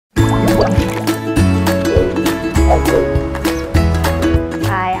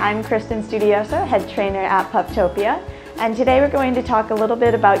Kristen Studioso, head trainer at Puptopia, and today we're going to talk a little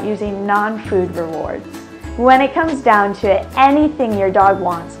bit about using non-food rewards. When it comes down to it, anything your dog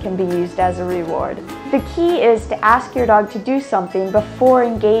wants can be used as a reward. The key is to ask your dog to do something before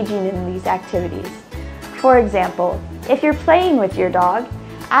engaging in these activities. For example, if you're playing with your dog,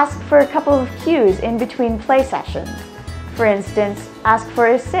 ask for a couple of cues in between play sessions. For instance, ask for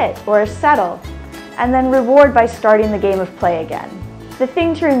a sit or a settle, and then reward by starting the game of play again. The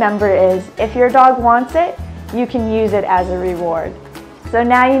thing to remember is, if your dog wants it, you can use it as a reward. So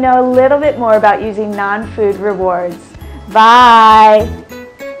now you know a little bit more about using non-food rewards. Bye!